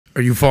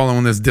Are you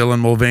following this Dylan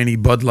Mulvaney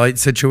Bud Light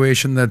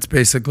situation that's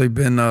basically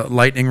been a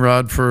lightning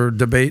rod for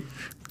debate?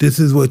 This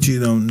is what you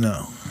don't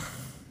know.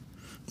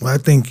 Well, I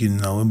think you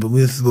know it, but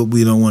this is what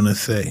we don't want to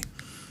say.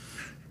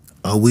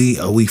 Are we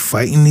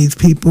fighting these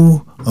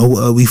people?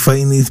 Are we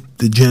fighting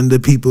the gender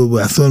people?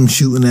 I saw them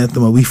shooting at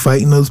them. Are we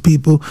fighting those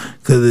people?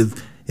 Because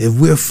if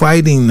we're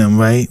fighting them,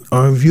 right,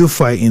 or if you're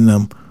fighting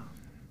them,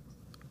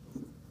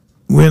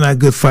 we're not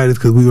good fighters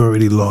because we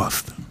already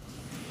lost.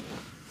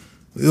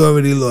 We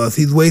already lost.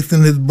 He's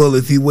wasting his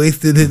bullets. He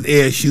wasted his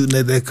air shooting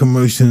at that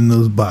commercial in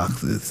those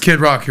boxes. Kid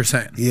Rock, you're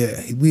saying?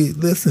 Yeah.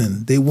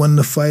 Listen, they won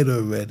the fight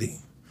already.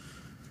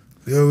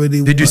 They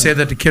already won. Did you say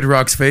that to Kid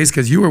Rock's face?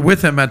 Because you were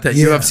with him at that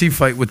UFC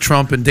fight with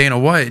Trump and Dana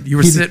White. You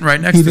were sitting right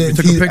next to him. You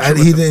took a picture with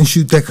him. He didn't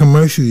shoot that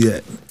commercial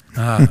yet.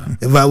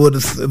 If I would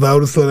have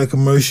saw that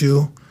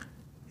commercial,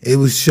 it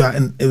was shot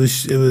and it was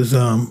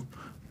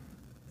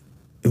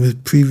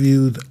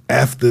previewed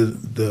after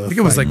the. I think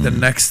it was like the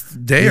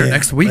next day or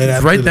next week,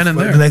 right then and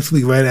there. The next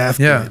week, right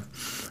after. Yeah.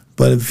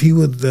 But if he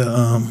would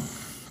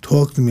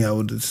talk to me, I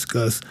would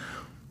discuss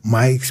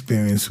my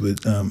experience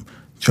with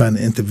trying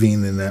to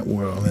intervene in that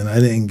world, and I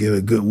didn't get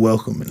a good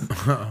welcoming.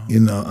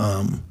 You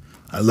know,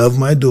 I love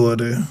my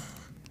daughter.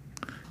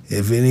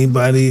 If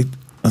anybody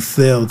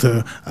assailed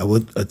her, I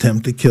would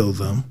attempt to kill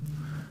them.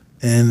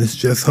 And it's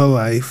just her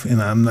life,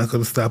 and I'm not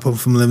going to stop her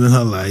from living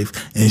her life,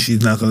 and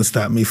she's not going to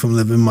stop me from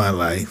living my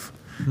life.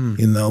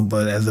 You know,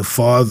 but as a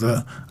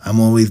father, I'm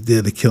always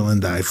there to kill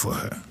and die for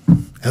her.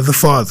 As a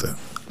father.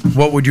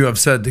 What would you have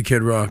said to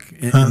Kid Rock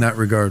in that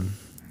regard?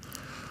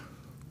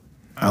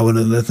 I would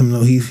have let him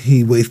know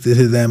he wasted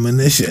his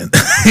ammunition.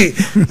 he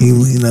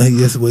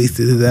just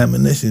wasted his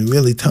ammunition.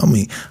 Really, tell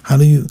me,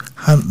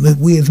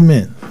 we as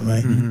men,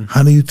 right?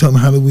 How do you tell me,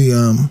 how do we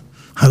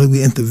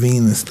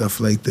intervene and stuff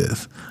like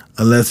this?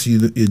 Unless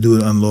you do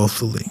it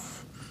unlawfully.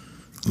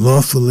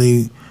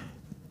 Lawfully,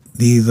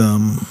 these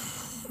the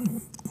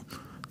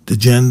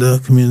gender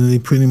community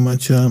pretty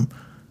much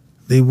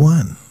they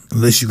won.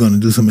 Unless you're going to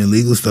do some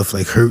illegal stuff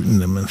like hurting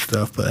them and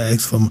stuff, but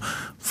ask from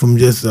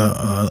just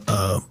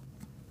a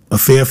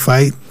fair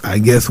fight. I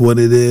guess what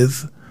it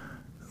is.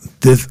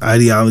 This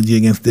ideology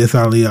against this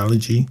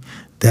ideology.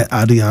 That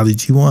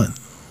ideology won.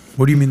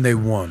 What do you mean they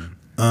won?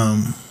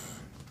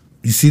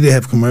 You see they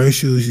have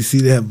commercials, you see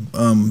they have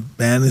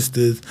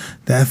banisters.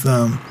 That's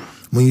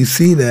when you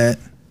see that,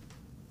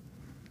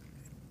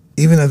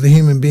 even as a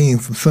human being,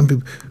 for some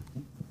people,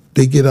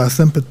 they get our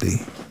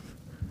sympathy.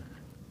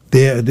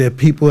 They're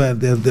people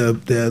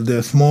they're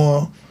a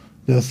small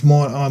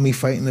army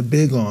fighting a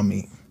big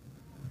army.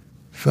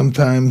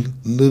 Sometimes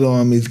little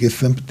armies get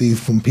sympathy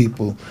from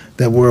people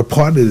that were a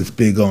part of this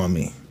big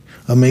army.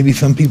 Or maybe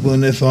some people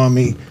in this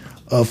army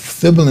are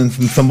siblings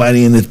from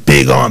somebody in this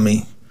big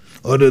army.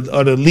 Or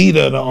the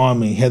leader of the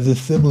army has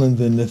his siblings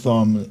in this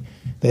army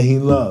that he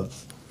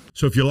loves.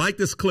 So if you like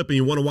this clip and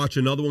you want to watch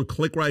another one,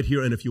 click right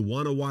here. And if you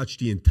want to watch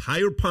the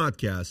entire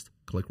podcast,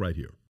 click right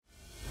here.